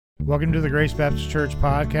Welcome to the Grace Baptist Church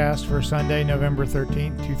podcast for Sunday, November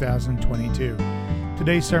 13th, 2022.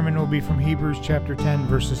 Today's sermon will be from Hebrews chapter 10,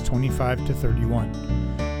 verses 25 to 31.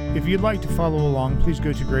 If you'd like to follow along, please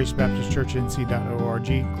go to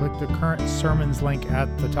gracebaptistchurchnc.org, click the current sermons link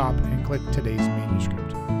at the top, and click today's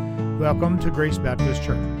manuscript. Welcome to Grace Baptist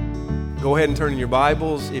Church. Go ahead and turn in your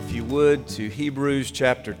Bibles, if you would, to Hebrews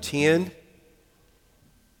chapter 10.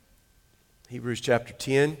 Hebrews chapter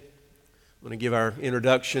 10. I'm going to give our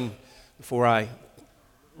introduction before I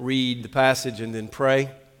read the passage and then pray.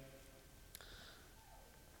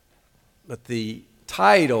 But the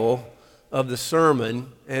title of the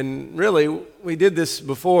sermon, and really we did this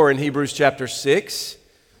before in Hebrews chapter 6,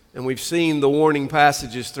 and we've seen the warning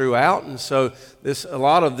passages throughout, and so a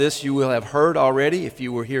lot of this you will have heard already if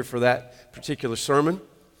you were here for that particular sermon.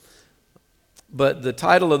 But the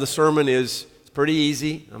title of the sermon is pretty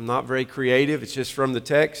easy. I'm not very creative. It's just from the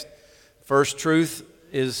text. First truth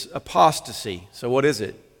is apostasy. So what is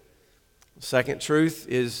it? Second truth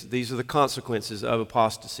is these are the consequences of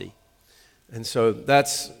apostasy. And so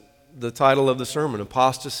that's the title of the sermon,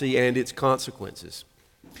 Apostasy and Its Consequences.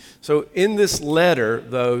 So in this letter,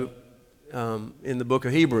 though, in the book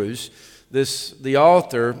of Hebrews, the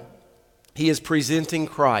author, he is presenting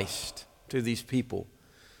Christ to these people.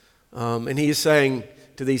 And he is saying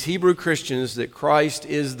to these Hebrew Christians that Christ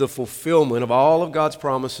is the fulfillment of all of God's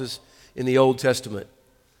promises in the Old Testament.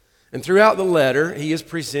 And throughout the letter, he is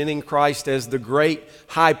presenting Christ as the great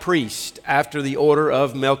high priest after the order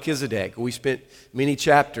of Melchizedek. We spent many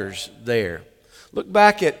chapters there. Look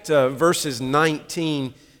back at verses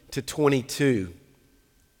 19 to 22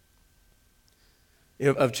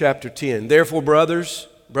 of chapter 10. Therefore, brothers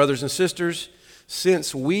and sisters,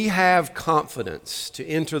 since we have confidence to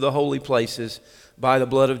enter the holy places by the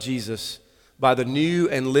blood of Jesus, by the new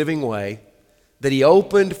and living way that he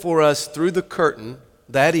opened for us through the curtain,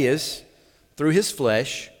 that is, through his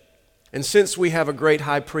flesh. And since we have a great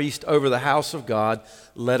high priest over the house of God,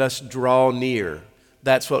 let us draw near.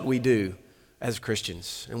 That's what we do as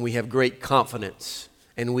Christians. And we have great confidence,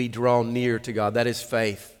 and we draw near to God. That is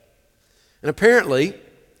faith. And apparently,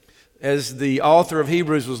 as the author of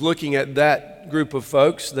Hebrews was looking at that group of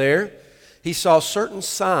folks there, he saw certain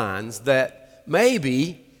signs that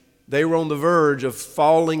maybe they were on the verge of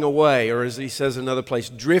falling away, or as he says in another place,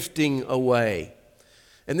 drifting away.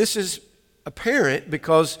 And this is apparent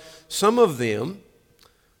because some of them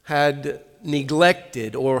had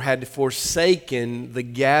neglected or had forsaken the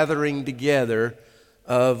gathering together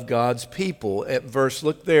of God's people.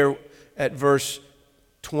 Look there at verse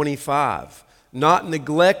 25. Not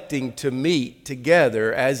neglecting to meet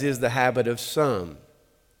together, as is the habit of some.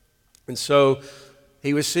 And so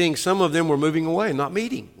he was seeing some of them were moving away, not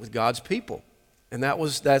meeting with God's people. And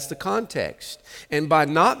that's the context. And by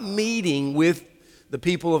not meeting with the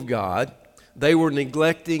people of God, they were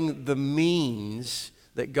neglecting the means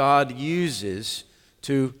that God uses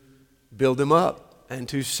to build them up and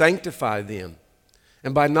to sanctify them.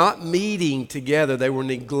 And by not meeting together, they were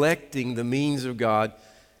neglecting the means of God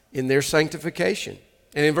in their sanctification.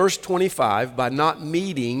 And in verse 25, by not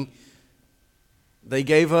meeting, they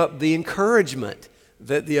gave up the encouragement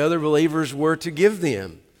that the other believers were to give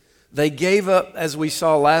them. They gave up, as we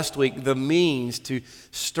saw last week, the means to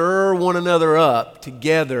stir one another up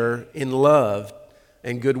together in love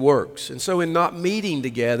and good works. And so in not meeting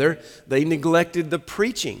together, they neglected the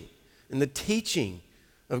preaching and the teaching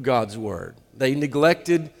of God's Word. They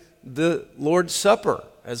neglected the Lord's Supper,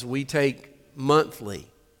 as we take monthly.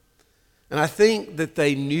 And I think that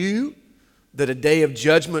they knew that a day of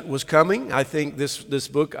judgment was coming. I think this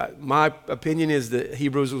book, my opinion is that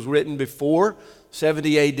Hebrews was written before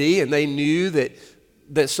 70 A.D., and they knew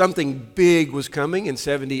that something big was coming in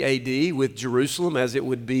 70 A.D. with Jerusalem as it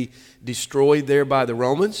would be destroyed there by the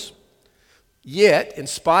Romans. Yet, in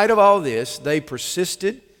spite of all this, they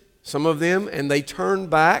persisted, some of them, and they turned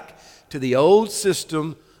back to the old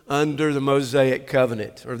system under the Mosaic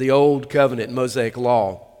covenant, or the old covenant Mosaic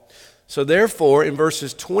law. So therefore, in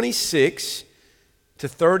verses 26 to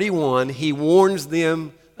 31, he warns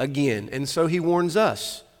them again. And so he warns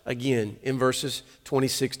us again in verses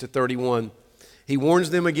 26 to 31. He warns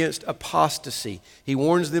them against apostasy. He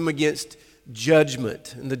warns them against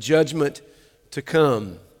judgment and the judgment to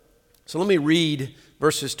come. So let me read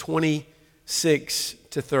verses 26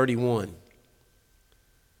 to 31.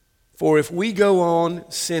 For if we go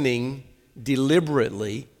on sinning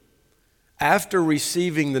deliberately, after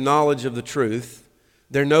receiving the knowledge of the truth,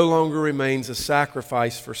 there no longer remains a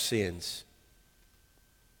sacrifice for sins.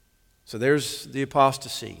 So there's the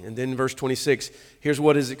apostasy. And then verse 26, here's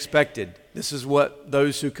what is expected. This is what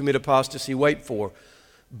those who commit apostasy wait for.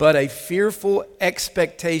 but a fearful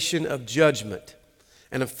expectation of judgment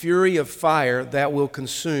and a fury of fire that will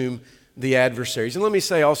consume the adversaries. And let me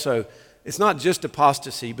say also, it's not just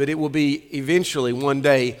apostasy, but it will be eventually one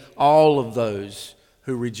day all of those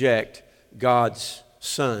who reject God's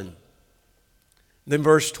Son. Then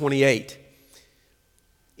verse 28,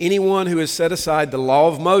 anyone who has set aside the law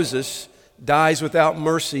of Moses dies without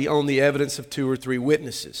mercy on the evidence of 2 or 3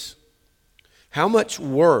 witnesses. How much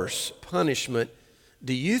worse punishment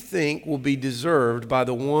do you think will be deserved by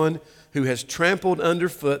the one who has trampled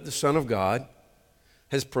underfoot the Son of God,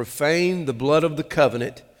 has profaned the blood of the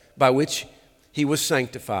covenant by which he was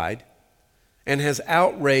sanctified, and has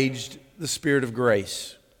outraged the Spirit of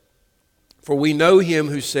grace? For we know him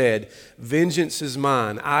who said, vengeance is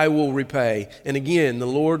mine, I will repay. And again, the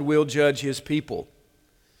Lord will judge his people.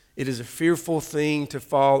 It is a fearful thing to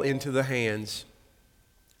fall into the hands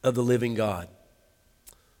of the living God.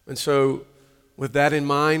 And so, with that in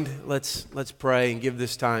mind, let's pray and give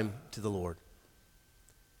this time to the Lord.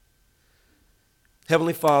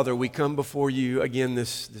 Heavenly Father, we come before you again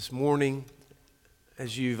this morning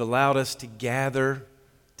as you've allowed us to gather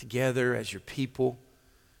together as your people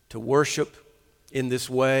to worship in this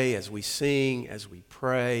way, as we sing, as we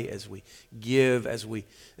pray, as we give, as we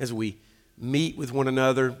meet with one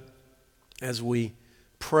another, as we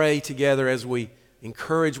pray together, as we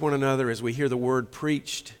encourage one another, as we hear the word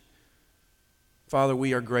preached. Father,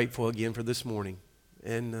 we are grateful again for this morning,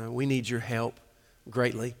 and we need your help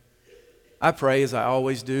greatly. I pray, as I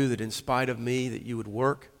always do, that in spite of me, that you would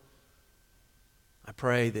work. I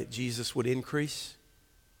pray that Jesus would increase,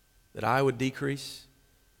 that I would decrease,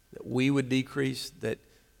 that we would decrease, that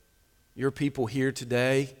your people here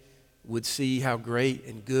today would see how great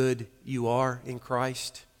and good you are in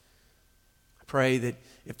Christ. I pray that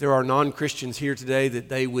if there are non-Christians here today, that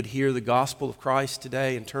they would hear the gospel of Christ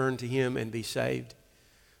today and turn to him and be saved.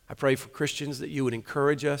 I pray for Christians that you would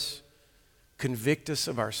encourage us, convict us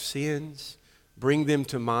of our sins, bring them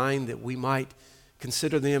to mind that we might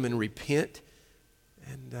consider them and repent.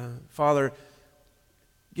 And Father,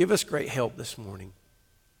 give us great help this morning.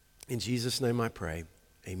 In Jesus' name I pray,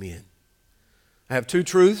 amen. I have 2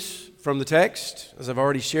 truths from the text, as I've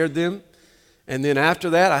already shared them. And then after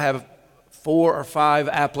that, I have 4 or 5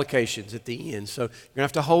 applications at the end. So you're going to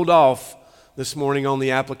have to hold off this morning on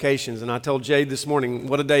the applications. And I told Jade this morning,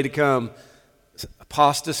 what a day to come.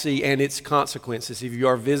 Apostasy and its consequences. If you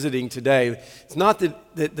are visiting today, it's not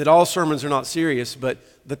that all sermons are not serious, but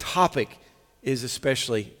the topic is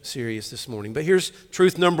especially serious this morning. But here's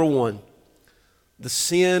truth number 1. The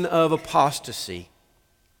sin of apostasy.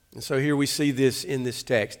 And so here we see this in this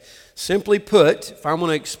text. Simply put, if I'm going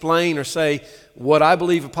to explain or say what I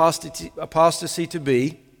believe apostasy to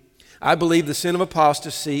be, I believe the sin of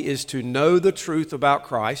apostasy is to know the truth about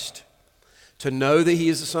Christ, to know that he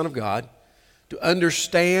is the Son of God, to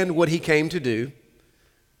understand what he came to do,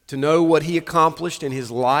 to know what he accomplished in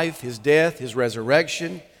his life, his death, his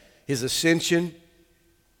resurrection, his ascension,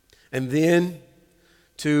 and then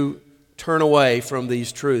to turn away from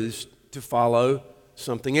these truths to follow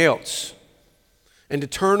something else. And to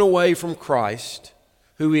turn away from Christ,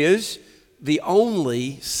 who is the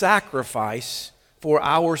only sacrifice for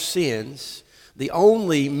our sins, the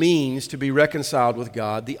only means to be reconciled with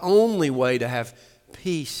God, the only way to have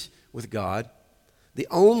peace with God, the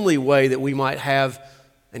only way that we might have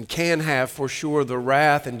and can have for sure the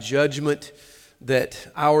wrath and judgment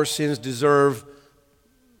that our sins deserve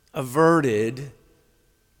averted.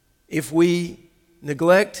 If we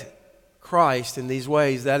neglect Christ in these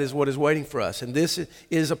ways, that is what is waiting for us. And this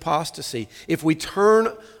is apostasy. If we turn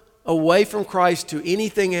away from Christ to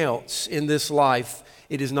anything else in this life,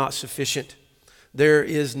 it is not sufficient. There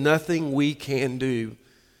is nothing we can do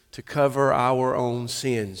to cover our own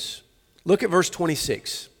sins. Look at verse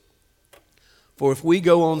 26. For if we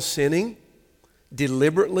go on sinning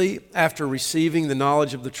deliberately after receiving the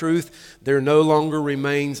knowledge of the truth, there no longer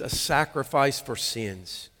remains a sacrifice for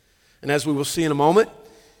sins. And as we will see in a moment,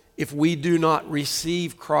 if we do not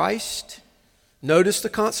receive Christ, notice the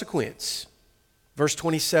consequence. Verse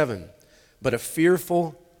 27, but a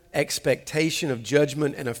fearful expectation of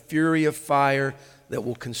judgment and a fury of fire that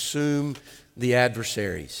will consume the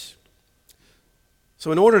adversaries.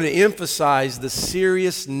 So in order to emphasize the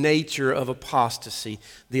serious nature of apostasy,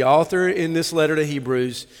 the author in this letter to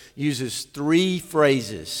Hebrews uses 3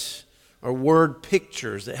 phrases or word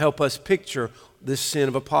pictures that help us picture this sin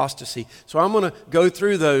of apostasy. So I'm going to go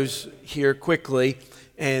through those here quickly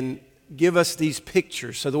and give us these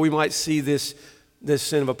pictures so that we might see this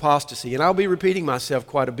sin of apostasy. And I'll be repeating myself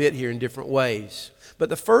quite a bit here in different ways. But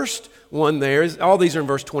the first one there is, all these are in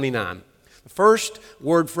verse 29. The first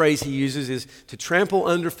word phrase he uses is to trample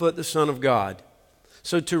underfoot the Son of God.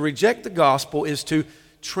 So to reject the gospel is to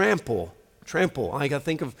trample. I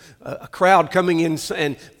think of a crowd coming in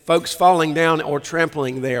and folks falling down or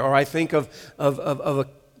trampling there. Or I think of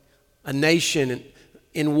a nation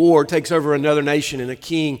in war takes over another nation and a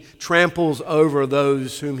king tramples over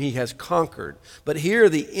those whom he has conquered. But here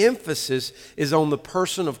the emphasis is on the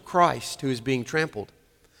person of Christ who is being trampled.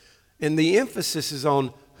 And the emphasis is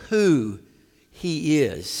on who he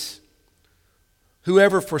is.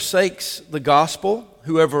 Whoever forsakes the gospel,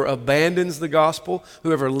 whoever abandons the gospel,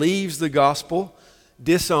 whoever leaves the gospel,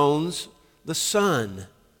 disowns the Son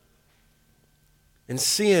and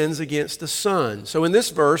sins against the Son. So in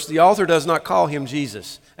this verse, the author does not call him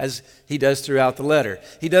Jesus, as he does throughout the letter.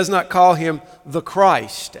 He does not call him the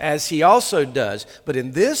Christ, as he also does. But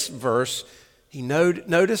in this verse,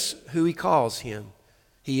 notice who he calls him.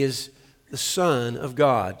 He is the Son of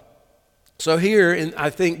God. So here,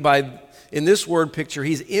 in this word picture,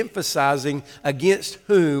 he's emphasizing against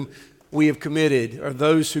whom we have committed, or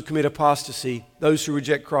those who commit apostasy, those who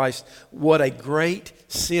reject Christ, what a great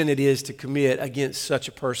sin it is to commit against such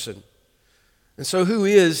a person. And so who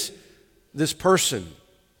is this person?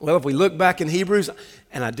 Well, if we look back in Hebrews,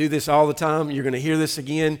 and I do this all the time, you're going to hear this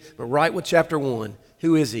again, but right with chapter 1,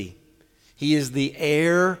 who is he? He is the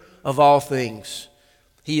heir of all things.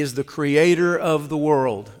 He is the creator of the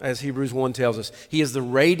world, as Hebrews 1 tells us. He is the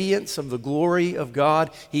radiance of the glory of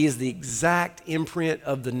God. He is the exact imprint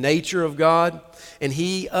of the nature of God. And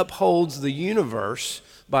he upholds the universe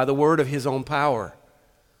by the word of his own power.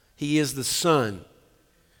 He is the Son,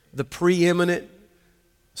 the preeminent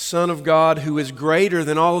Son of God who is greater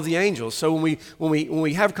than all of the angels. So when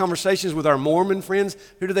we have conversations with our Mormon friends,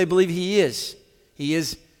 who do they believe he is? He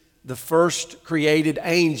is the first created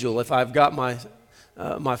angel, if I've got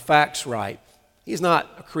my facts right. He's not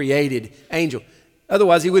a created angel.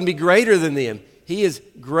 Otherwise, he wouldn't be greater than them. He is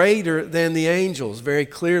greater than the angels, very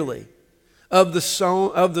clearly. Of the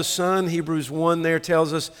Son, Hebrews 1 there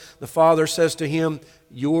tells us, the Father says to him,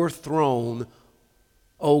 "Your throne,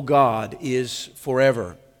 O God, is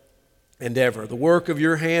forever and ever. The work of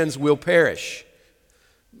your hands will perish,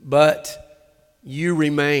 but you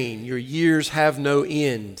remain. Your years have no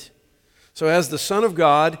end." So as the Son of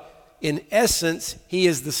God, in essence, he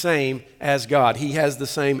is the same as God. He has the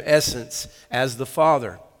same essence as the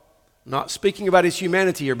Father. Not speaking about his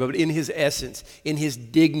humanity here, but in his essence, in his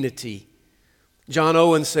dignity. John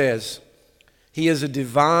Owen says, he is a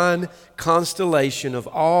divine constellation of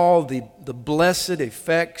all the blessed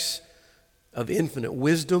effects of infinite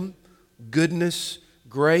wisdom, goodness,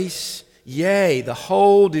 grace, yea, the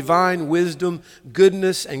whole divine wisdom,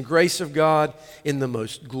 goodness, and grace of God in the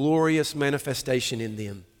most glorious manifestation in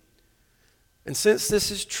them. And since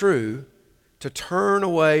this is true, to turn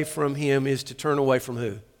away from him is to turn away from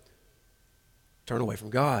who? Turn away from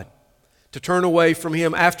God. To turn away from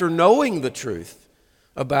him after knowing the truth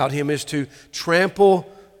about him is to trample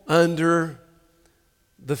under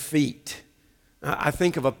the feet. I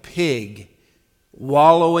think of a pig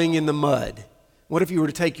wallowing in the mud. What if you were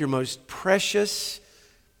to take your most precious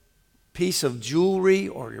piece of jewelry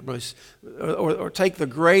or take the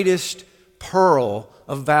greatest pearl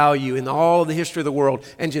of value in all of the history of the world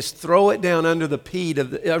and just throw it down under the feet of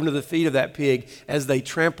that pig as they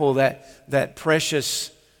trample that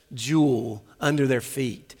precious jewel under their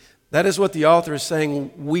feet? That is what the author is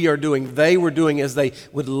saying we are doing. They were doing as they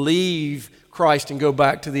would leave Christ and go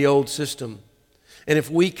back to the old system. And if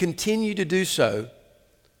we continue to do so,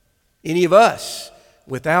 any of us,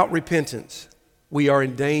 without repentance, we are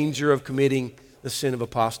in danger of committing the sin of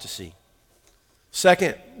apostasy.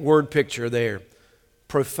 Second word picture there,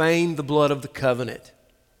 profane the blood of the covenant.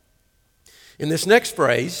 In this next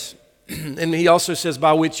phrase, and he also says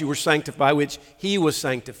by which you were sanctified, by which he was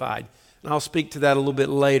sanctified. And I'll speak to that a little bit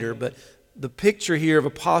later, but the picture here of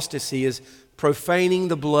apostasy is profaning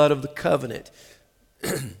the blood of the covenant.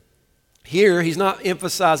 Here, he's not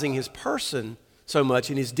emphasizing his person so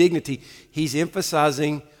much in his dignity. He's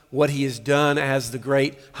emphasizing what he has done as the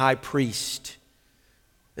great high priest.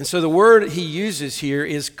 And so the word he uses here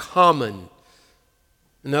is common.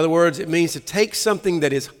 In other words, it means to take something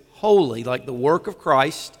that is holy, like the work of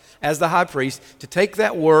Christ as the high priest, to take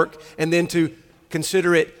that work and then to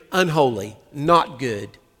consider it unholy, not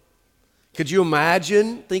good. Could you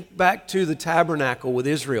imagine, think back to the tabernacle with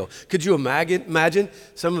Israel. Could you imagine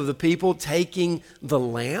some of the people taking the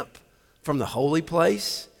lamp from the holy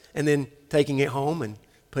place and then taking it home and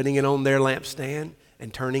putting it on their lampstand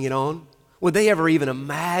and turning it on? Would they ever even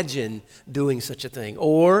imagine doing such a thing?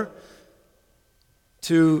 Or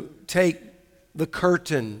to take the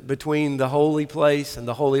curtain between the holy place and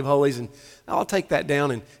the Holy of Holies, and I'll take that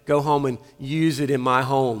down and go home and use it in my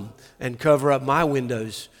home and cover up my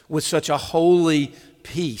windows with such a holy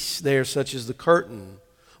piece there, such as the curtain,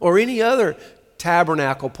 or any other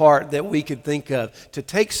tabernacle part that we could think of. To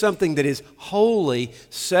take something that is holy,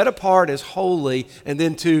 set apart as holy, and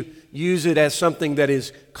then to use it as something that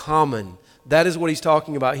is common. That is what he's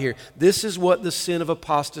talking about here. This is what the sin of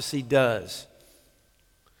apostasy does.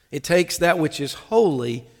 It takes that which is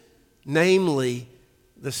holy, namely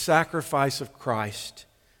the sacrifice of Christ,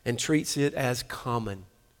 and treats it as common.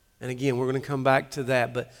 And again, we're going to come back to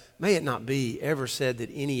that, but may it not be ever said that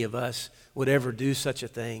any of us would ever do such a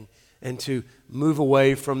thing and to move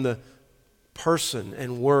away from the person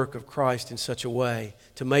and work of Christ in such a way,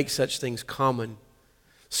 to make such things common.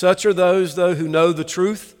 Such are those, though, who know the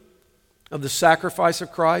truth of the sacrifice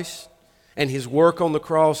of Christ and his work on the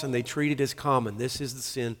cross, and they treat it as common. This is the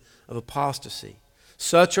sin of apostasy.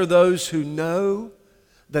 Such are those who know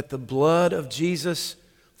that the blood of Jesus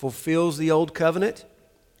fulfills the old covenant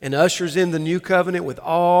and ushers in the new covenant with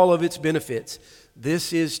all of its benefits.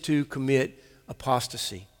 This is to commit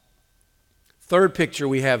apostasy. Third picture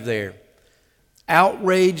we have there: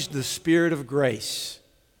 outrage the Spirit of grace.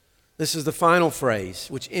 This is the final phrase,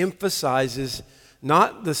 which emphasizes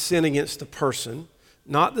not the sin against the person,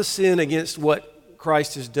 not the sin against what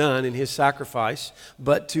Christ has done in his sacrifice,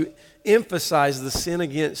 but to emphasize the sin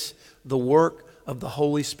against the work of the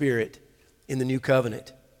Holy Spirit in the new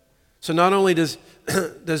covenant. So not only does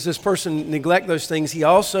this person neglect those things, he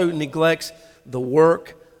also neglects the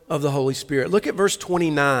work of the Holy Spirit. Look at verse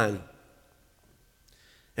 29.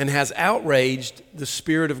 And has outraged the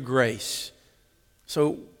Spirit of grace.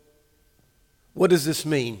 So what does this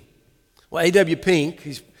mean? Well, A.W. Pink,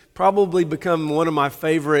 he's probably become one of my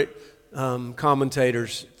favorite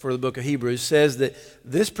commentators for the book of Hebrews, says that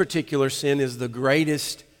this particular sin is the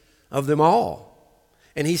greatest of them all.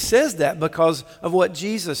 And he says that because of what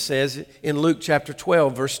Jesus says in Luke chapter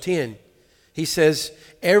 12, verse 10. He says,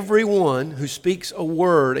 everyone who speaks a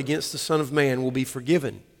word against the Son of Man will be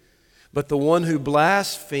forgiven, but the one who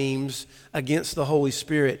blasphemes against the Holy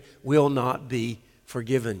Spirit will not be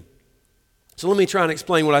forgiven. So let me try and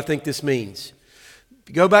explain what I think this means. If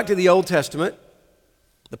you go back to the Old Testament,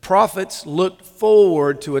 the prophets looked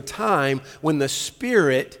forward to a time when the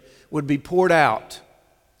Spirit would be poured out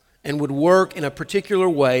and would work in a particular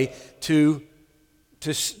way to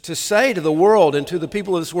say to the world and to the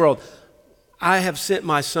people of this world, I have sent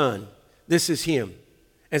my Son. This is him.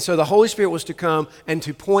 And so the Holy Spirit was to come and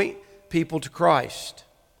to point people to Christ.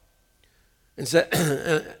 And so,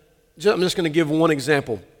 I'm just going to give one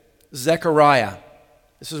example. Zechariah.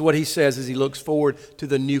 This is what he says as he looks forward to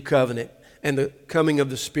the new covenant and the coming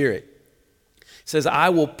of the Spirit. He says, I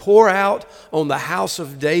will pour out on the house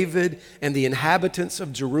of David and the inhabitants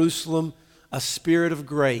of Jerusalem a spirit of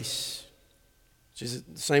grace, which is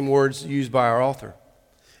the same words used by our author,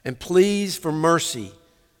 and pleas for mercy,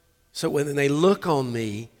 so when they look on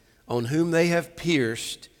me, on whom they have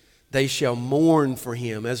pierced, they shall mourn for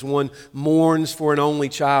him as one mourns for an only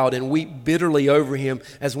child, and weep bitterly over him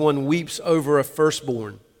as one weeps over a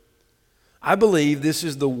firstborn. I believe this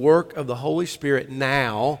is the work of the Holy Spirit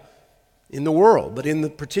now in the world, but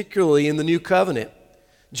particularly in the new covenant.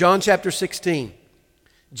 John chapter 16,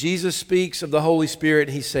 Jesus speaks of the Holy Spirit,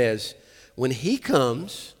 and he says, when he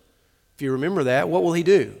comes, if you remember that, what will he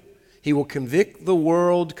do? He will convict the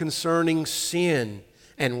world concerning sin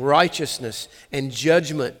and righteousness and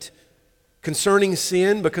judgment. Concerning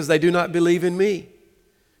sin, because they do not believe in me.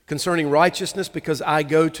 Concerning righteousness, because I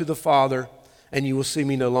go to the Father and you will see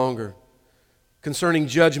me no longer. Concerning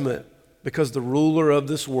judgment, because the ruler of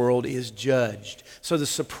this world is judged. So the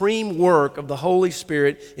supreme work of the Holy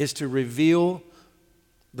Spirit is to reveal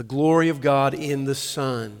the glory of God in the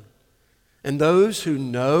Son. And those who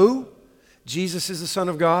know Jesus is the Son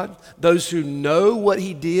of God, those who know what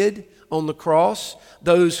he did on the cross,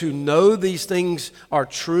 those who know these things are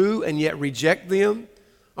true and yet reject them,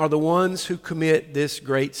 are the ones who commit this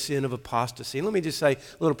great sin of apostasy. And let me just say, a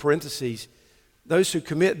little parentheses, those who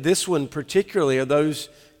commit this one particularly are those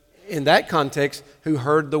in that context who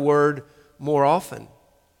heard the word more often.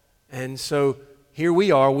 And so here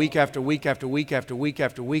we are week after week after week after week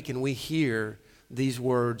after week, and we hear these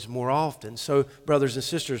words more often. So brothers and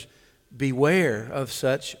sisters, beware of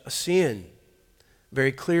such a sin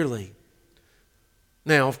very clearly.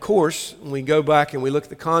 Now, of course, when we go back and we look at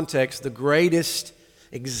the context, the greatest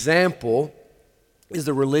example is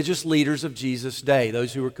the religious leaders of Jesus' day,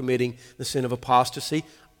 those who were committing the sin of apostasy.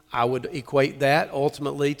 I would equate that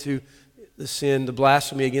ultimately to the sin, the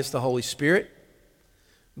blasphemy against the Holy Spirit.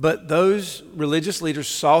 But those religious leaders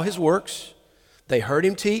saw his works. They heard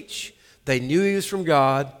him teach. They knew he was from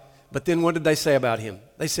God. But then what did they say about him?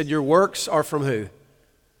 They said, your works are from who?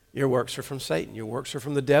 Your works are from Satan. Your works are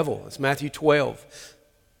from the devil. It's Matthew 12.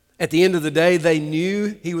 At the end of the day, they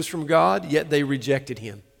knew he was from God, yet they rejected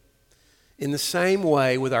him. In the same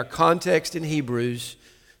way, with our context in Hebrews,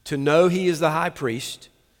 to know he is the high priest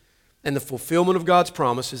and the fulfillment of God's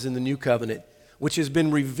promises in the new covenant, which has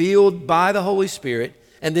been revealed by the Holy Spirit,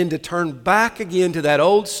 and then to turn back again to that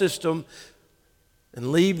old system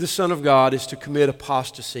and leave the Son of God is to commit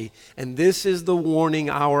apostasy. And this is the warning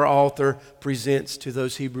our author presents to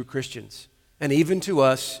those Hebrew Christians and even to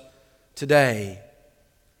us today.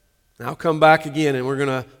 And I'll come back again and we're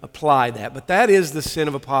going to apply that. But that is the sin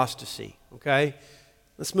of apostasy, okay?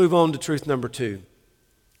 Let's move on to truth number 2.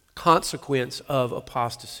 Consequence of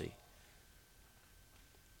apostasy.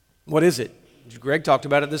 What is it? Greg talked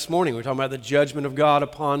about it this morning. We're talking about the judgment of God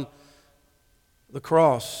upon the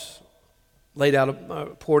cross,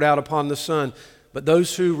 poured out upon the Son. But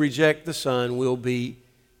those who reject the Son will be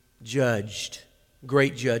judged.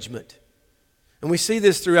 Great judgment. And we see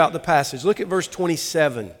this throughout the passage. Look at verse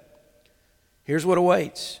 27. Here's what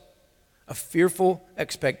awaits. A fearful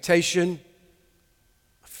expectation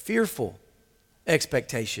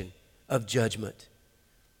of judgment,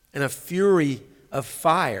 and a fury of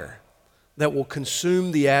fire that will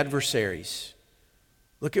consume the adversaries.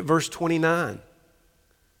 Look at verse 29.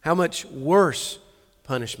 How much worse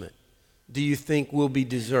punishment do you think will be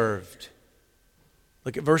deserved?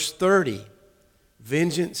 Look at verse 30.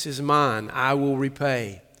 Vengeance is mine, I will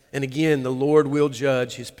repay. And again, the Lord will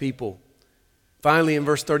judge his people. Finally, in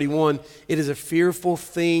verse 31, it is a fearful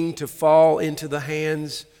thing to fall into the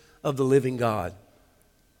hands of the living God.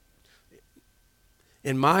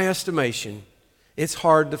 In my estimation, it's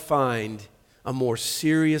hard to find a more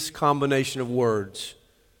serious combination of words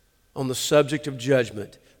on the subject of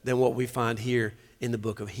judgment than what we find here in the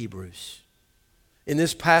book of Hebrews. In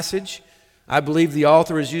this passage, I believe the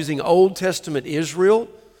author is using Old Testament Israel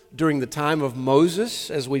during the time of Moses,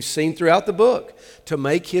 as we've seen throughout the book, to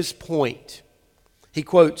make his point. He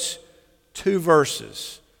quotes 2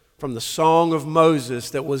 verses from the Song of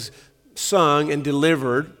Moses that was sung and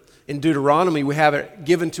delivered in Deuteronomy. We have it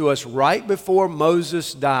given to us right before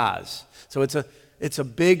Moses dies. So it's a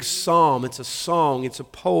big psalm, it's a song, it's a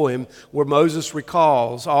poem where Moses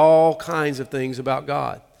recalls all kinds of things about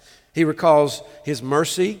God. He recalls his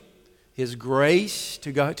mercy, his grace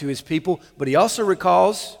to God, to his people, but he also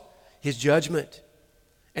recalls his judgment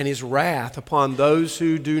and his wrath upon those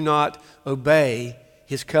who do not obey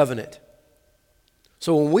his covenant.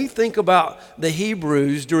 So when we think about the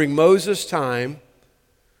Hebrews during Moses' time,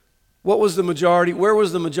 where was the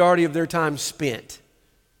majority of their time spent?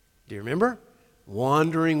 Do you remember?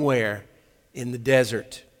 Wandering where? In the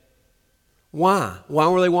desert. Why? Why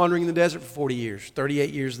were they wandering in the desert for 40 years, 38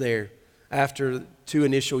 years there after 2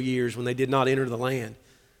 initial years when they did not enter the land?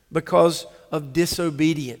 Because of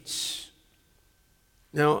disobedience.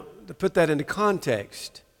 Now, to put that into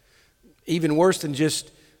context, even worse than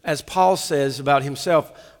just, as Paul says about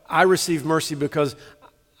himself, I received mercy because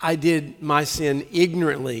I did my sin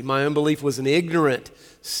ignorantly. My unbelief was an ignorant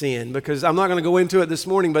sin. Because I'm not going to go into it this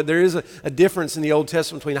morning, but there is a difference in the Old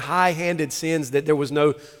Testament between high-handed sins that there was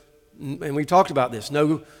no, and we talked about this,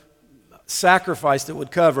 no sacrifice that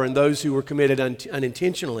would cover, and those who were committed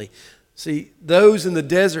unintentionally. See, those in the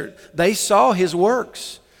desert, they saw his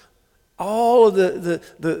works. All of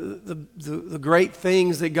the great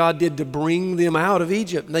things that God did to bring them out of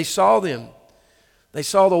Egypt, and they saw them. They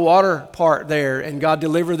saw the water part there, and God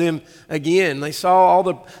delivered them again. They saw all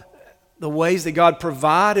the ways that God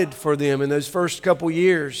provided for them in those first couple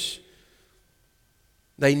years.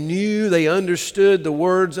 They knew, they understood the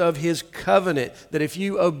words of his covenant, that if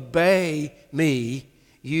you obey me,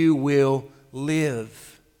 you will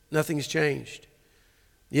live. Nothing's changed.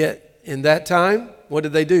 Yet, in that time, what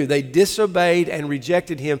did they do? They disobeyed and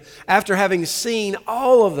rejected him after having seen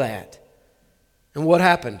all of that. And what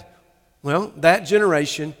happened? Well, that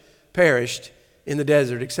generation perished in the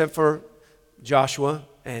desert, except for Joshua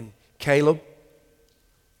and Caleb.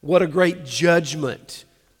 What a great judgment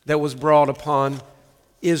that was brought upon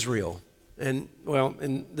Israel and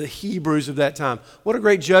the Hebrews of that time. What a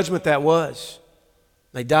great judgment that was.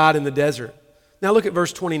 They died in the desert. Now look at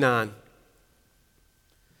verse 29.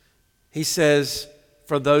 He says,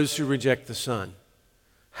 for those who reject the Son,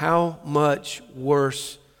 how much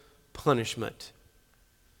worse punishment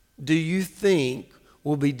do you think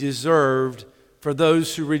will be deserved for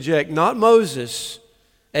those who reject not Moses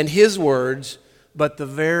and his words, but the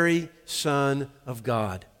very Son of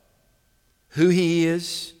God? Who he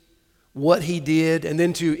is, what he did, and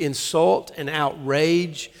then to insult and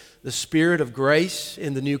outrage the Spirit of grace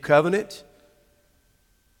in the new covenant.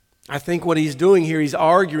 I think what he's doing here, he's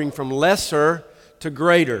arguing from lesser to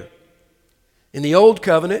greater. In the old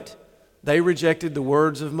covenant, they rejected the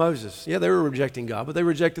words of Moses. Yeah, they were rejecting God, but they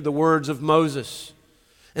rejected the words of Moses.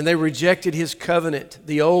 And they rejected his covenant,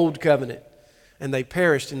 the old covenant, and they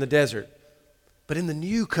perished in the desert. But in the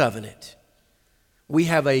new covenant, we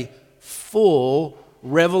have a full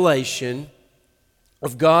revelation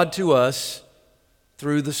of God to us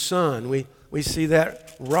through the Son. We see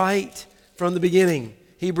that right from the beginning.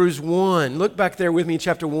 Hebrews 1. Look back there with me,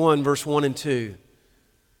 chapter 1, verse 1 and 2.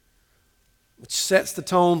 Which sets the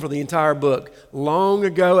tone for the entire book. Long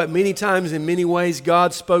ago, at many times, in many ways,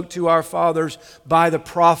 God spoke to our fathers by the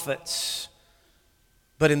prophets.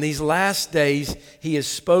 But in these last days, He has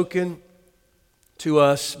spoken to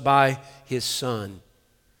us by His Son.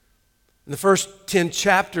 And the first 10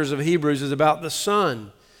 chapters of Hebrews is about the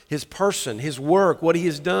Son, His person, His work, what He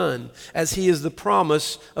has done, as He is the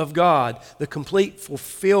promise of God, the complete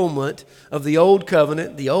fulfillment of the old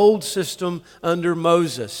covenant, the old system under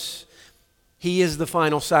Moses. He is the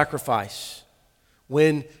final sacrifice.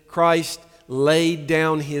 When Christ laid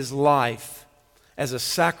down His life as a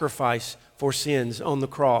sacrifice for sins on the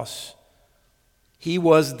cross, He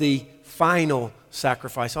was the final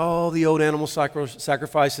sacrifice. All the old animal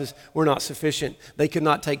sacrifices were not sufficient. They could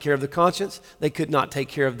not take care of the conscience. They could not take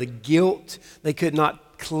care of the guilt. They could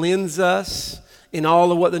not cleanse us in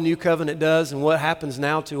all of what the new covenant does and what happens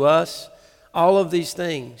now to us. All of these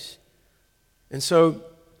things. And so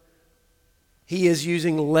He is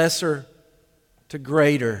using lesser to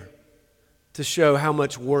greater to show how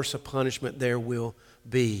much worse a punishment there will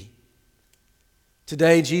be.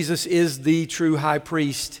 Today, Jesus is the true high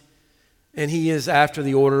priest, and He is after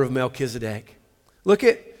the order of Melchizedek. Look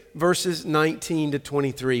at verses 19 to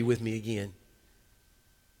 23 with me again.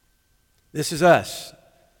 This is us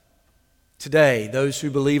today, those who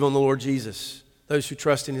believe on the Lord Jesus, those who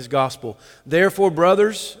trust in His gospel. Therefore,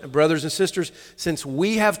 brothers and sisters, since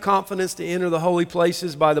we have confidence to enter the holy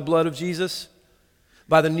places by the blood of Jesus,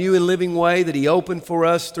 by the new and living way that He opened for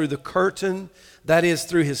us through the curtain, that is,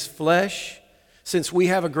 through His flesh, since we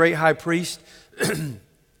have a great high priest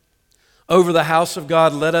over the house of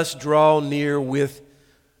God, let us draw near with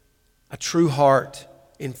a true heart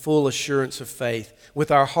in full assurance of faith, with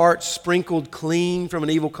our hearts sprinkled clean from an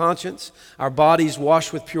evil conscience, our bodies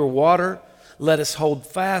washed with pure water. Let us hold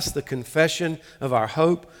fast the confession of our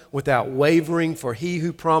hope without wavering, for He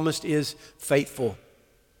who promised is faithful.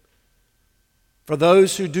 For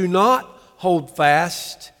those who do not hold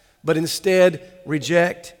fast, but instead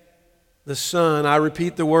reject the Son, I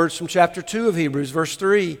repeat the words from chapter 2 of Hebrews, verse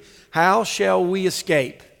 3. How shall we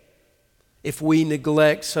escape if we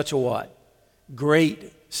neglect such a what?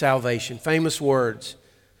 Great salvation. Famous words.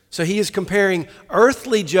 So he is comparing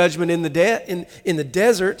earthly judgment in the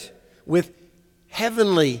desert with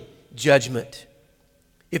heavenly judgment.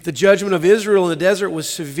 If the judgment of Israel in the desert was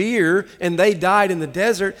severe and they died in the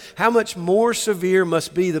desert, how much more severe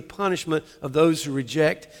must be the punishment of those who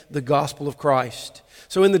reject the gospel of Christ?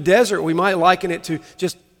 So in the desert, we might liken it to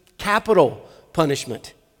just capital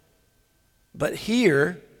punishment. But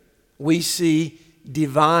here, we see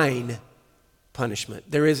divine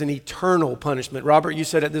punishment. There is an eternal punishment. Robert, you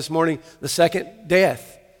said it this morning, the second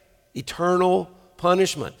death, eternal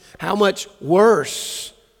punishment. How much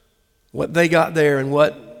worse what they got there and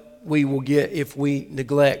what we will get if we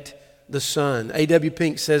neglect the Son. A.W.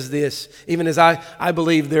 Pink says this, even as I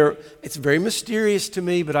believe it's very mysterious to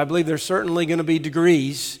me, but I believe there's certainly going to be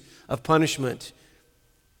degrees of punishment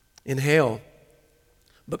in hell.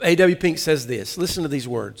 But A.W. Pink says this, listen to these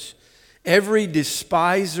words. Every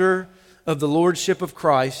despiser of the lordship of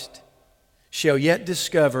Christ shall yet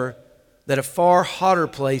discover that a far hotter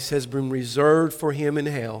place has been reserved for him in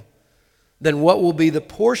hell than what will be the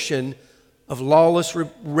portion of lawless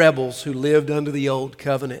rebels who lived under the old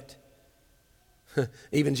covenant.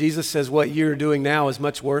 Even Jesus says what you're doing now is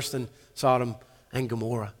much worse than Sodom and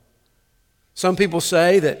Gomorrah. Some people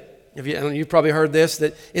say that, you've probably heard this,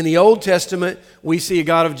 that in the Old Testament we see a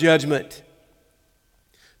God of judgment.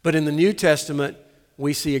 But in the New Testament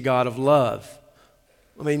we see a God of love.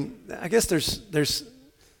 I mean, I guess there's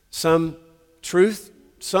some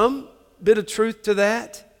bit of truth to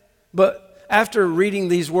that. But after reading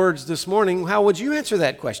these words this morning, how would you answer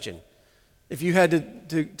that question? If you had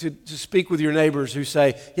to speak with your neighbors who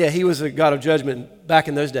say, yeah, He was a God of judgment back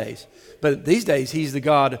in those days, but these days He's the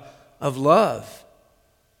God of love.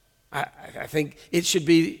 I think it should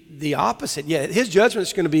be the opposite. Yeah, His judgment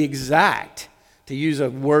is going to be exact. To use a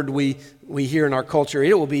word we hear in our culture,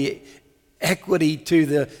 it will be equity to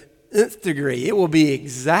the nth degree. It will be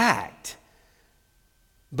exact.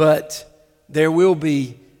 but there will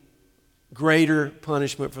be greater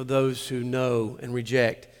punishment for those who know and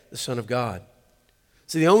reject the Son of God.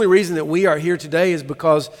 See, the only reason that we are here today is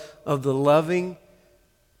because of the loving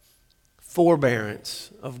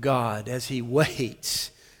forbearance of God as He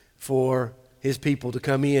waits for His people to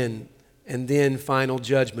come in, and then final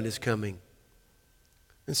judgment is coming.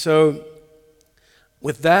 And so,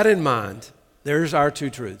 with that in mind, there's our two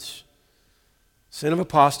truths. Sin of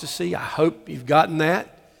apostasy, I hope you've gotten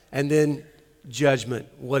that, and then judgment,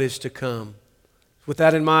 what is to come. With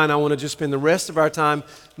that in mind, I want to just spend the rest of our time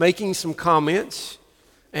making some comments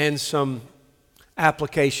and some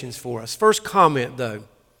applications for us. First comment, though,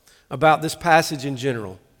 about this passage in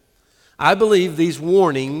general. I believe these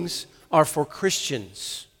warnings are for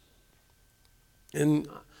Christians. And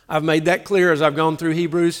I've made that clear as I've gone through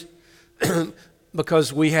Hebrews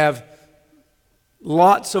because we have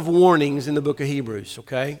lots of warnings in the book of Hebrews,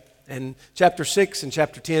 okay? And chapter 6 and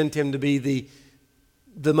chapter 10 tend to be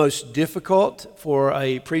the most difficult for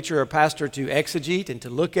a preacher or pastor to exegete and to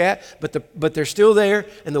look at, but they're still there,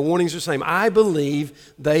 and the warnings are the same. I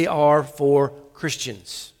believe they are for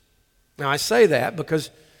Christians. Now, I say that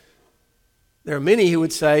because there are many who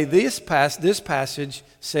would say this passage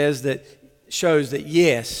shows that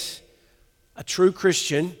yes, a true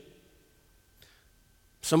Christian,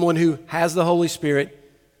 someone who has the Holy Spirit,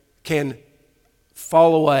 can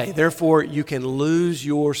fall away. Therefore, you can lose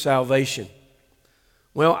your salvation.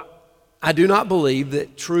 Well, I do not believe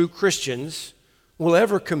that true Christians will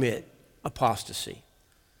ever commit apostasy.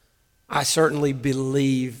 I certainly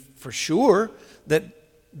believe for sure that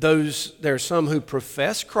there are some who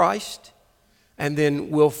profess Christ and then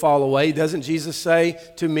will fall away. Doesn't Jesus say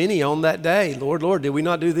to many on that day, Lord, Lord, did we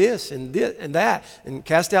not do this and that and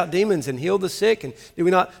cast out demons and heal the sick? And did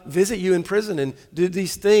we not visit you in prison and do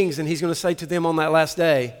these things? And He's going to say to them on that last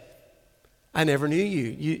day, I never knew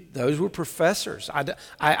you. Those were professors.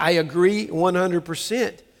 I agree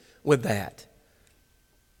 100% with that.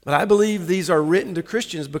 But I believe these are written to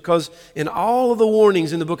Christians because in all of the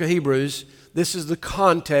warnings in the book of Hebrews, this is the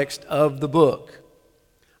context of the book.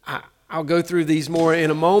 I'll go through these more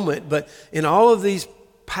in a moment, but in all of these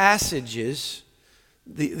passages,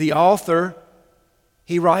 the author,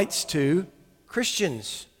 he writes to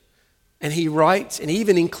Christians. And he writes and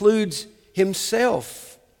even includes himself.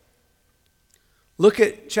 Look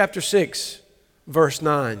at chapter 6, verse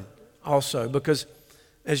 9 also, because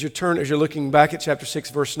as you're looking back at chapter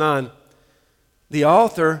 6, verse 9, the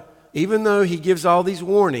author, even though he gives all these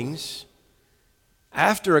warnings,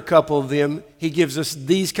 after a couple of them, he gives us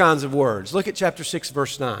these kinds of words. Look at chapter 6,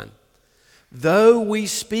 verse 9. Though we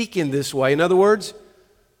speak in this way, in other words,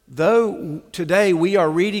 though today we are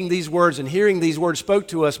reading these words and hearing these words spoke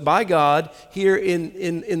to us by God here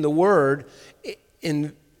in the Word,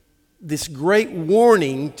 in this great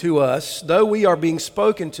warning to us, though we are being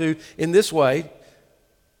spoken to in this way,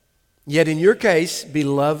 yet in your case,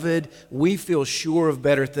 beloved, we feel sure of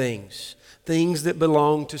better things, things that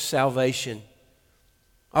belong to salvation.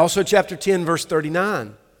 Also, chapter 10, verse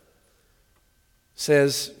 39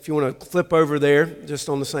 says, if you want to flip over there, just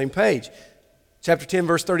on the same page, chapter 10,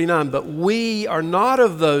 verse 39, but we are not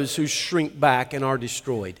of those who shrink back and are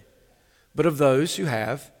destroyed, but of those who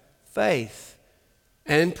have faith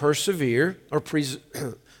and persevere or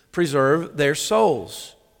preserve their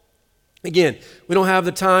souls. Again, we don't have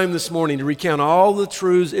the time this morning to recount all the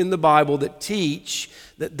truths in the Bible that teach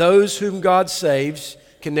that those whom God saves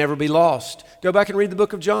can never be lost. Go back and read the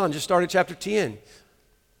book of John. Just start at chapter 10.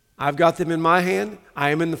 I've got them in my hand. I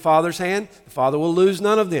am in the Father's hand. The Father will lose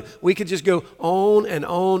none of them. We could just go on and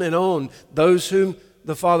on and on. Those whom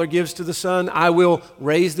the Father gives to the Son, I will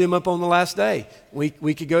raise them up on the last day. We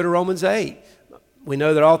could go to Romans 8. We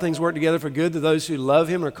know that all things work together for good to those who love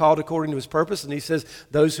Him and are called according to His purpose. And He says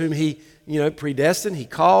those whom He predestined, He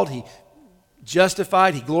called, He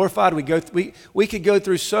justified, He glorified. We could go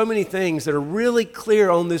through so many things that are really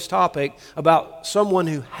clear on this topic about someone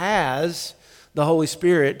who has the Holy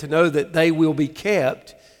Spirit to know that they will be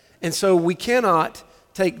kept. And so we cannot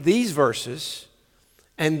take these verses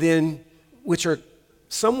and then, which are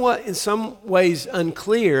somewhat in some ways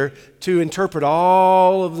unclear, to interpret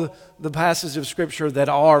all of the passages of Scripture that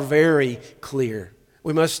are very clear.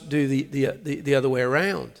 We must do the other way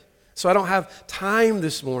around. So I don't have time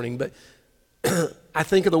this morning, but I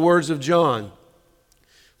think of the words of John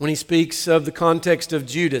when he speaks of the context of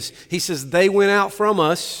Judas. He says, they went out from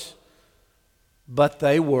us, but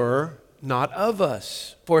they were not of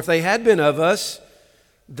us. For if they had been of us,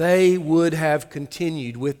 they would have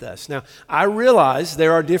continued with us. Now, I realize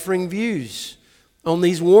there are differing views on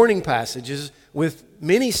these warning passages, with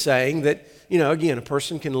many saying that, again, a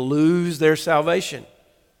person can lose their salvation.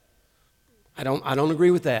 I don't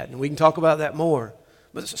agree with that, and we can talk about that more.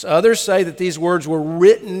 But others say that these words were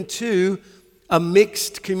written to a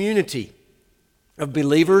mixed community of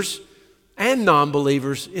believers and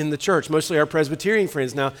non-believers in the church, mostly our Presbyterian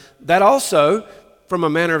friends. Now, that also, from a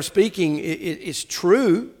manner of speaking, is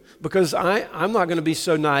true, because I'm not going to be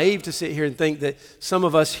so naive to sit here and think that some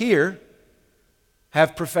of us here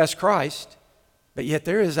have professed Christ, but yet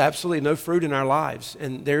there is absolutely no fruit in our lives,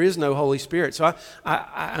 and there is no Holy Spirit. So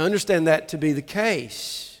I understand that to be the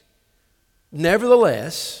case.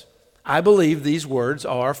 Nevertheless, I believe these words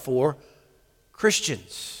are for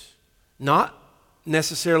Christians, not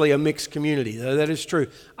necessarily a mixed community, though that is true.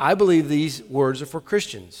 I believe these words are for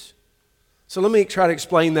Christians. So let me try to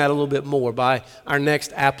explain that a little bit more by our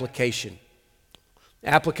next application. The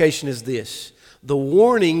application is this: the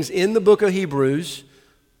warnings in the book of Hebrews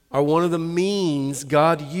are one of the means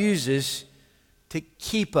God uses to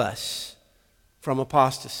keep us from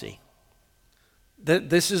apostasy.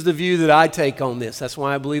 This is the view that I take on this. That's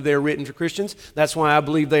why I believe they are written for Christians. That's why I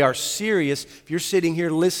believe they are serious. If you're sitting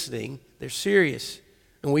here listening, they're serious,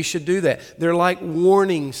 and we should do that. They're like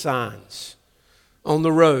warning signs on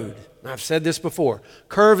the road. I've said this before.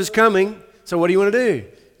 Curve is coming, so what do you want to do?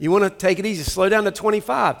 You want to take it easy. Slow down to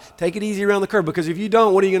 25. Take it easy around the curve, because if you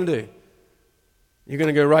don't, what are you going to do? You're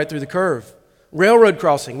going to go right through the curve. Railroad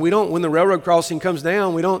crossing. When the railroad crossing comes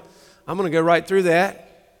down, I'm going to go right through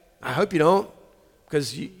that. I hope you don't,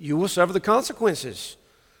 because you will suffer the consequences.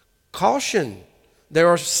 Caution. There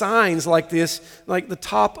are signs like this, like the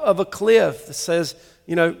top of a cliff that says,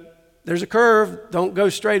 there's a curve, don't go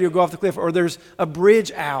straight, you'll go off the cliff. Or there's a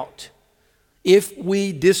bridge out. If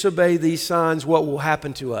we disobey these signs, what will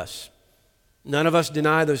happen to us? None of us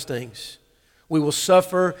deny those things. We will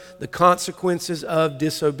suffer the consequences of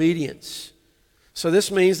disobedience. So this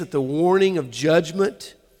means that the warning of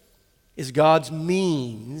judgment is God's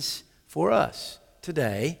means for us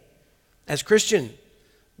today as Christian.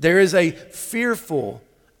 There is a fearful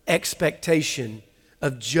expectation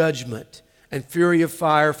of judgment and fury of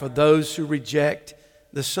fire for those who reject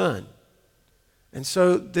the Son. And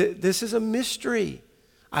so this is a mystery.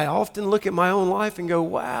 I often look at my own life and go,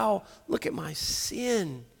 wow, look at my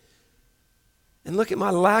sin. And look at my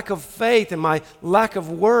lack of faith and my lack of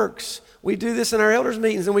works. We do this in our elders'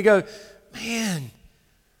 meetings and we go, man,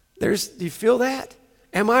 do you feel that?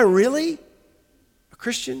 Am I really a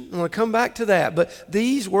Christian? I'm going to come back to that. But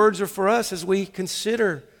these words are for us as we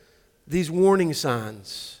consider these warning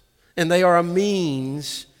signs. And they are a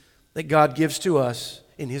means that God gives to us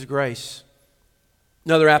in His grace.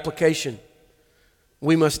 Another application: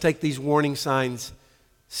 we must take these warning signs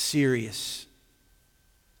serious.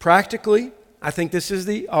 Practically, I think this is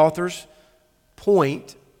the author's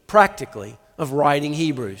point, practically, of writing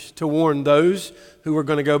Hebrews, to warn those who are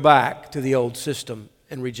going to go back to the old system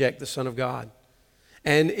and reject the Son of God.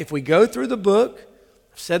 And if we go through the book,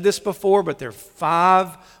 I've said this before, but there are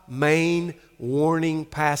 5 main warning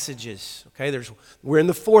passages. Okay, we're in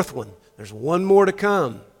the 4th one. There's one more to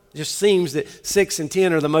come. It just seems that 6 and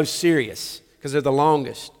 10 are the most serious because they're the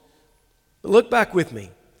longest. But look back with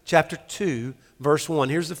me. Chapter 2, verse 1.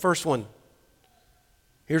 Here's the first one.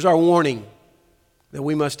 Here's our warning that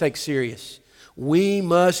we must take serious. We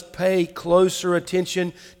must pay closer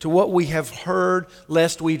attention to what we have heard,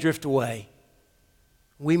 lest we drift away.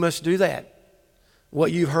 We must do that.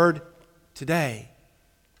 What you've heard today,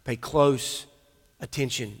 pay close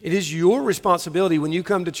attention. It is your responsibility when you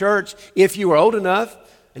come to church, if you are old enough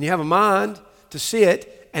and you have a mind, to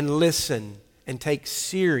sit and listen and take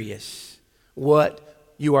serious what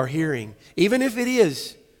you are hearing. Even if it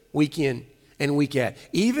is week in and week out.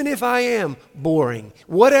 Even if I am boring.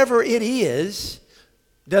 Whatever it is,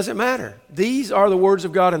 doesn't matter. These are the words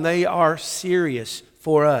of God and they are serious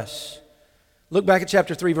for us. Look back at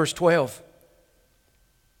chapter 3, verse 12.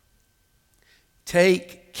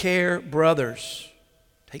 Take care, brothers.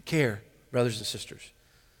 Take care, brothers and sisters,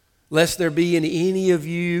 lest there be in any of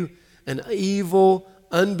you an evil,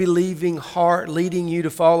 unbelieving heart leading you to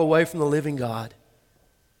fall away from the living God.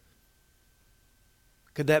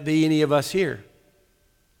 Could that be any of us here?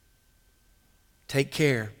 Take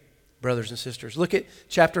care, brothers and sisters. Look at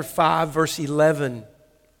chapter 5, verse 11.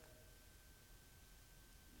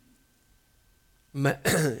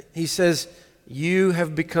 He says, you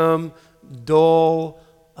have become dull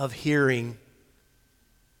of hearing.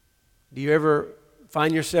 Do you ever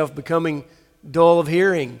find yourself becoming dull of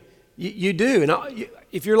hearing? You do. And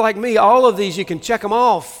if you're like me, all of these, you can check them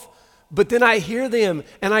off. But then I hear them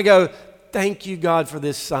and I go, thank you, God, for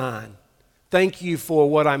this sign. Thank you for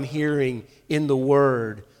what I'm hearing in the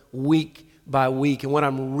Word week by week and what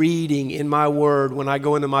I'm reading in my Word when I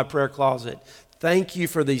go into my prayer closet. Thank you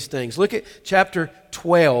for these things. Look at chapter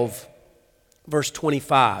 12, verse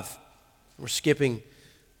 25. We're skipping.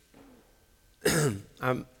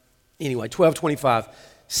 Anyway, 12:25.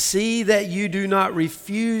 See that you do not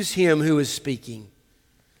refuse him who is speaking.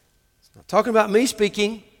 It's not talking about me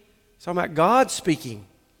speaking. It's talking about God speaking.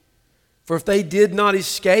 For if they did not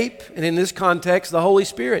escape, and in this context, the Holy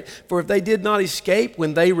Spirit, for if they did not escape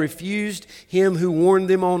when they refused him who warned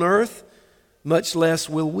them on earth, much less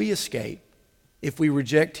will we escape if we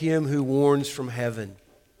reject him who warns from heaven.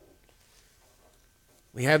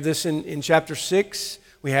 We have this in chapter 6.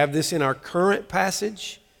 We have this in our current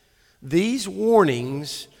passage. These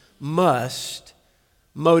warnings must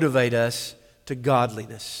motivate us to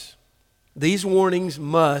godliness. These warnings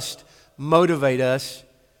must motivate us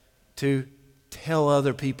to tell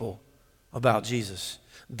other people about Jesus.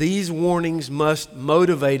 These warnings must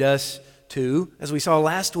motivate us to, as we saw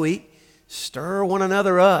last week, stir one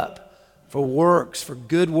another up for works, for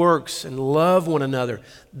good works, and love one another.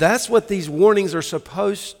 That's what these warnings are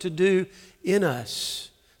supposed to do in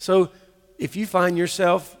us. So if you find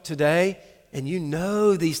yourself today and you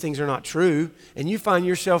know these things are not true, and you find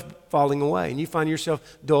yourself falling away, and you find yourself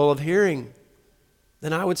dull of hearing,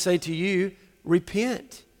 then I would say to you,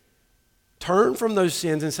 repent. Turn from those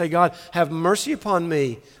sins and say, God, have mercy upon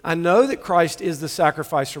me. I know that Christ is the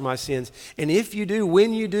sacrifice for my sins. And if you do,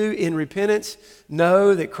 when you do in repentance,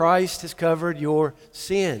 know that Christ has covered your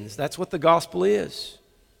sins. That's what the gospel is.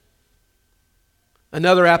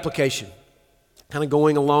 Another application, kind of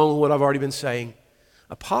going along with what I've already been saying.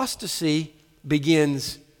 Apostasy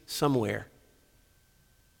begins somewhere.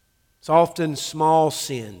 It's often small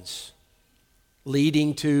sins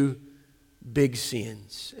leading to big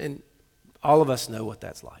sins. And all of us know what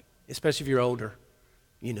that's like, especially if you're older.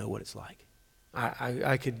 You know what it's like.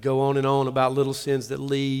 I could go on and on about little sins that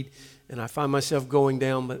lead, and I find myself going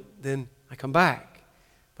down, but then I come back.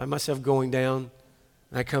 I find myself going down,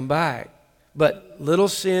 and I come back. But little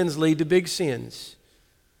sins lead to big sins,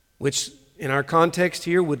 which in our context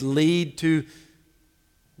here would lead to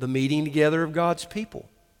the meeting together of God's people.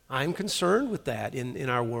 I'm concerned with that in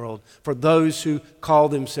our world for those who call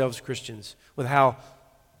themselves Christians, with how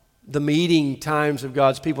the meeting times of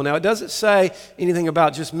God's people. Now, it doesn't say anything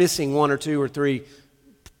about just missing one or two or three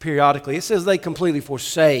periodically. It says they completely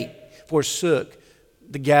forsook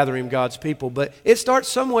the gathering of God's people. But it starts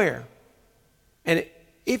somewhere. And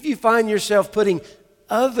if you find yourself putting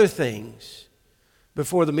other things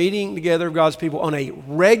before the meeting together of God's people on a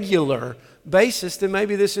regular basis, then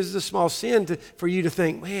maybe this is a small sin for you to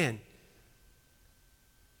think, man,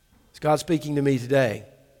 is God speaking to me today?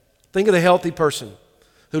 Think of the healthy person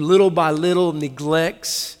who little by little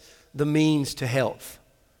neglects the means to health.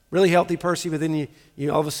 Really healthy person, but then you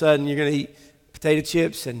all of a sudden you're going to eat potato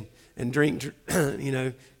chips and drink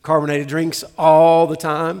carbonated drinks all the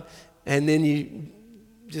time, and then you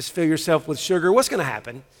just fill yourself with sugar. What's going to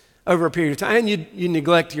happen over a period of time? And you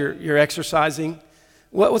neglect your exercising.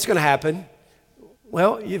 What's going to happen?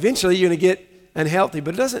 Well, eventually you're going to get unhealthy,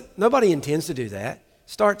 but nobody intends to do that. It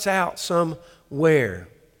starts out somewhere.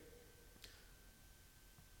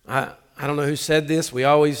 I don't know who said this.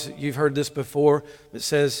 You've heard this before. It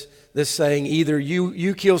says this saying, either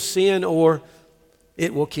you kill sin or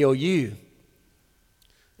it will kill you.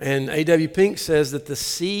 And A.W. Pink says that the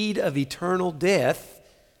seed of eternal death,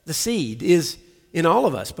 the seed is in all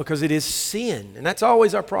of us because it is sin. And that's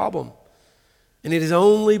always our problem. And it is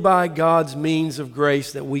only by God's means of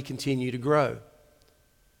grace that we continue to grow.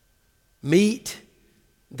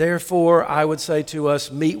 Therefore, I would say to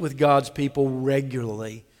us, meet with God's people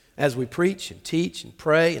regularly as we preach and teach and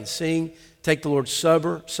pray and sing, take the Lord's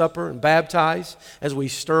Supper and baptize, as we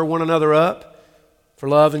stir one another up for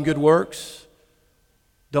love and good works.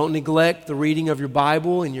 Don't neglect the reading of your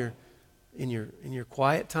Bible in your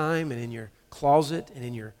quiet time and in your closet and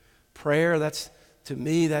in your prayer. To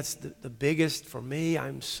me, that's the biggest for me.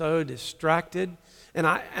 I'm so distracted. And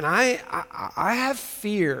I have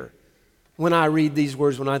fear when I read these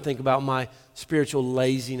words, when I think about my spiritual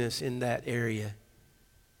laziness in that area.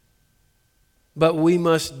 But we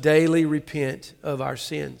must daily repent of our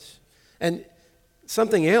sins. And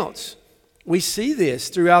something else, we see this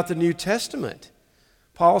throughout the New Testament.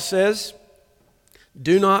 Paul says,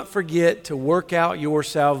 do not forget to work out your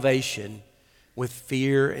salvation with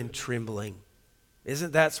fear and trembling.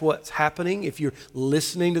 Isn't that what's happening if you're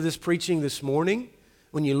listening to this preaching this morning?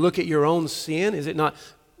 When you look at your own sin, is it not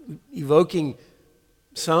evoking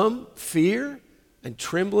some fear and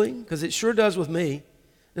trembling? Because it sure does with me.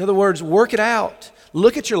 In other words, work it out.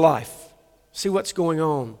 Look at your life. See what's going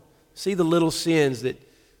on. See the little sins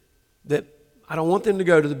that I don't want them to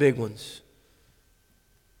go to the big ones.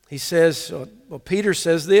 He says, Peter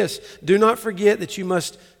says this, do not forget that you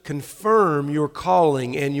must confirm your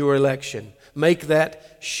calling and your election. Make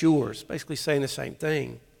that sure. It's basically saying the same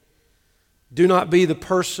thing. Do not be the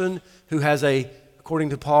person who has according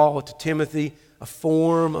to Paul, to Timothy, a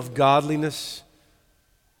form of godliness,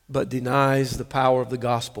 but denies the power of the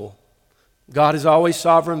gospel. God is always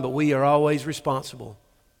sovereign, but we are always responsible.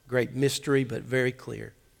 Great mystery, but very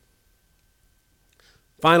clear.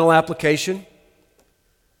 Final application,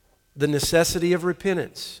 the necessity of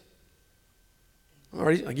repentance.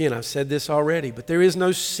 Again, I've said this already, but there is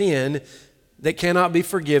no sin that cannot be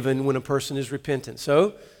forgiven when a person is repentant.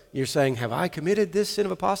 So, you're saying, have I committed this sin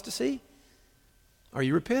of apostasy? Are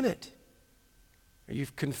you repentant? Are you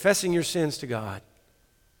confessing your sins to God?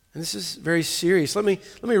 And this is very serious. Let me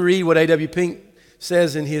read what A.W. Pink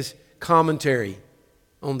says in his commentary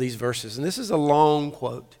on these verses. And this is a long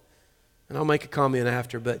quote, and I'll make a comment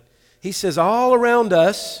after. But he says, all around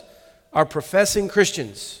us are professing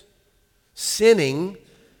Christians sinning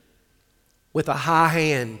with a high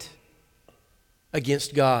hand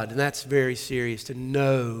against God. And that's very serious, to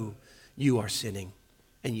know you are sinning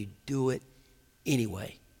and you do it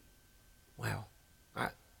anyway. Wow,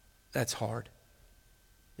 that's hard.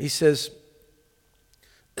 He says,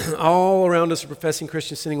 all around us are professing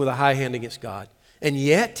Christians sinning with a high hand against God, and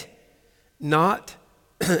yet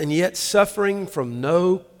suffering from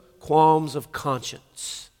no qualms of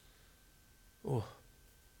conscience. Oh,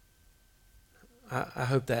 I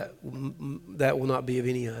hope that will not be of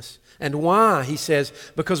any of us. And why? He says,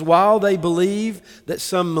 because while they believe that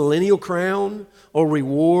some millennial crown or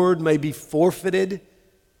reward may be forfeited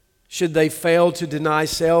should they fail to deny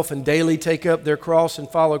self and daily take up their cross and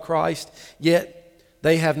follow Christ, yet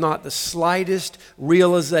they have not the slightest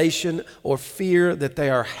realization or fear that they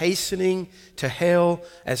are hastening to hell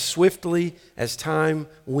as swiftly as time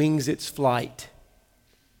wings its flight.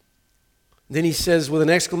 Then he says with an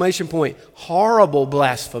exclamation point, horrible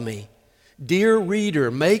blasphemy. Dear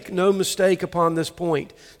reader, make no mistake upon this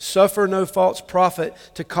point. Suffer no false prophet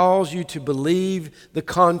to cause you to believe the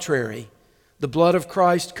contrary. The blood of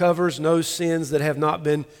Christ covers no sins that have not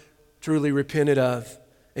been truly repented of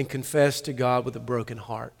and confessed to God with a broken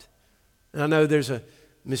heart. And I know there's a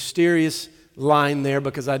mysterious line there,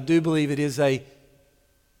 because I do believe it is as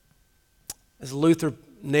Luther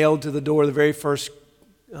nailed to the door the very first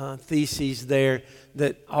theses there,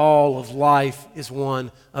 that all of life is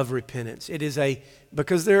one of repentance. It is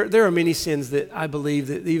because there are many sins that I believe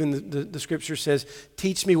that even the Scripture says,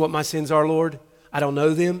 teach me what my sins are, Lord. I don't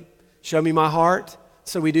know them. Show me my heart.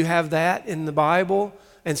 So we do have that in the Bible.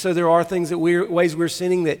 And so there are things ways we're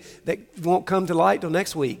sinning that won't come to light till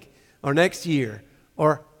next week or next year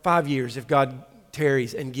or 5 years if God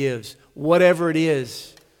tarries and gives, whatever it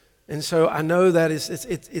is. And so I know that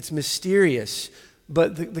it's mysterious.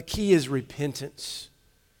 But the key is repentance.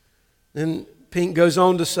 Then Pink goes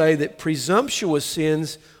on to say that presumptuous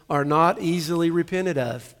sins are not easily repented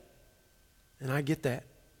of. And I get that.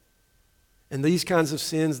 And these kinds of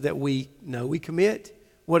sins that we know we commit,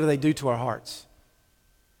 what do they do to our hearts?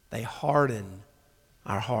 They harden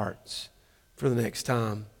our hearts for the next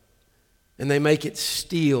time. And they make it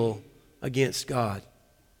steel against God.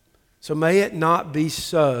 So may it not be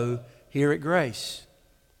so here at Grace.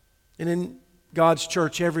 And in God's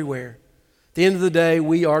church everywhere. At the end of the day,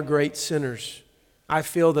 we are great sinners. I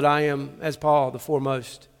feel that I am, as Paul, the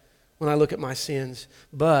foremost when I look at my sins.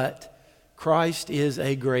 But Christ is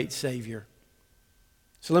a great Savior.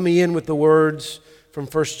 So let me end with the words from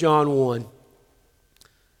 1 John 1,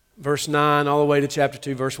 verse 9, all the way to chapter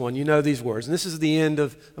 2, verse 1. You know these words. And this is the end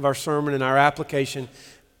of our sermon and our application.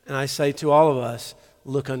 And I say to all of us,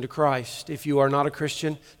 look unto Christ. If you are not a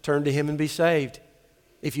Christian, turn to Him and be saved.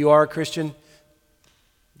 If you are a Christian,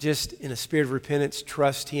 just in a spirit of repentance,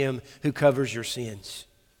 trust Him who covers your sins.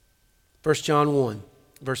 1 John 1,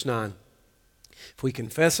 verse 9. If we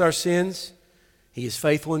confess our sins, He is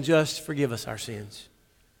faithful and just to forgive us our sins,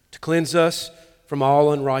 to cleanse us from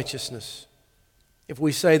all unrighteousness. If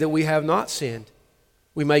we say that we have not sinned,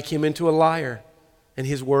 we make Him into a liar, and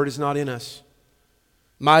His word is not in us.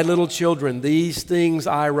 My little children, these things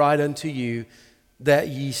I write unto you, that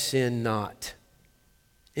ye sin not.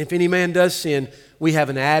 If any man does sin, we have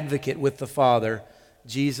an advocate with the Father,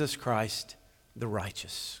 Jesus Christ the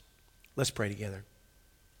righteous. Let's pray together.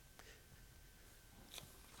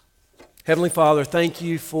 Heavenly Father, thank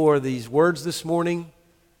you for these words this morning,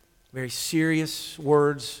 very serious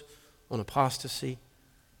words on apostasy.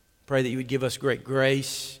 Pray that you would give us great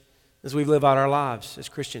grace as we live out our lives as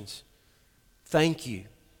Christians. Thank you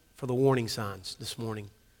for the warning signs this morning.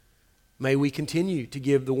 May we continue to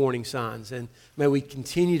give the warning signs, and may we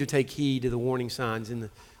continue to take heed to the warning signs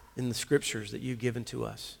in in the scriptures that you've given to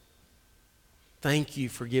us. Thank you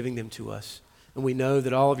for giving them to us. And we know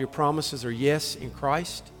that all of your promises are yes in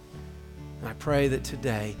Christ. And I pray that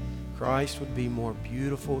today Christ would be more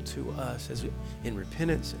beautiful to us as we, in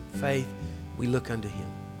repentance and faith, we look unto him.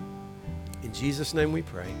 In Jesus' name we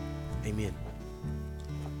pray. Amen.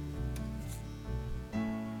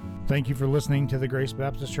 Thank you for listening to the Grace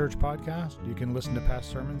Baptist Church podcast. You can listen to past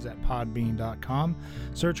sermons at podbean.com.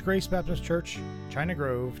 Search Grace Baptist Church, China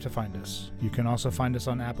Grove to find us. You can also find us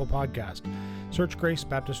on Apple Podcast. Search Grace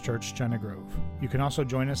Baptist Church, China Grove. You can also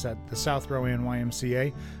join us at the South Rowan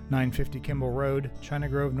YMCA, 950 Kimball Road, China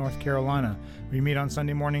Grove, North Carolina. We meet on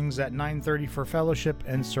Sunday mornings at 9:30 for fellowship,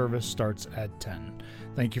 and service starts at 10.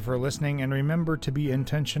 Thank you for listening, and remember to be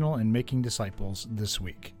intentional in making disciples this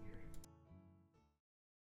week.